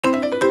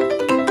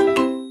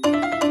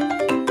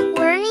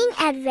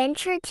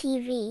Adventure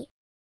TV.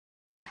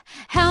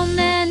 How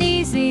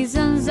many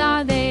seasons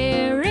are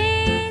there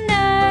in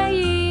a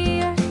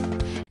year?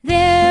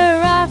 There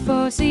are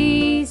 4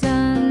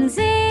 seasons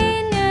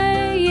in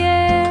a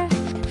year.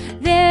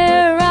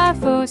 There are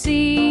 4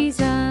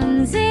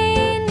 seasons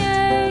in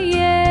a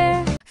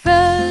year.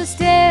 First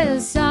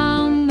is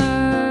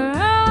summer,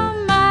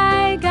 oh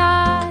my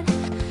God.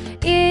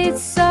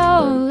 It's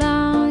so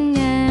long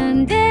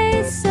and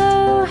it's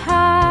so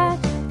hot.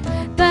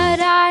 But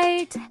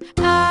I'd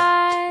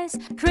ice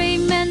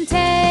cream and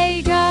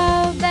take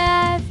a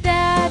bath.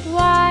 That's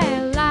why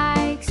I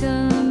like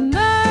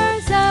summer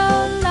so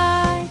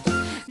light.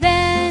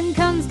 Then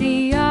comes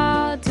the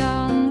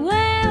autumn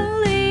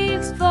when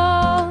leaves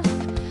fall.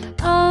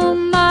 Oh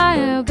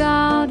my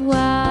God,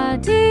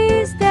 what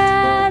is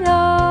that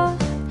all?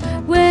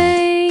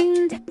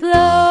 Wind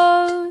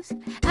blows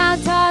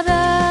out all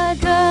the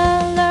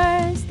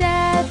colors.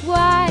 That's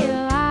why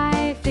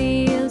life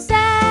feels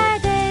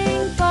sad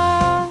in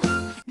fall.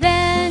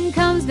 Then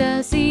comes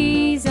the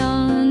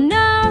season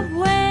of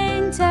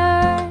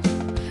winter,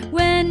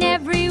 when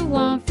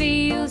everyone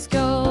feels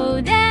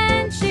cold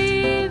and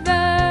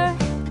shiver.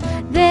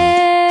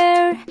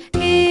 There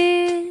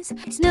is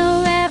snow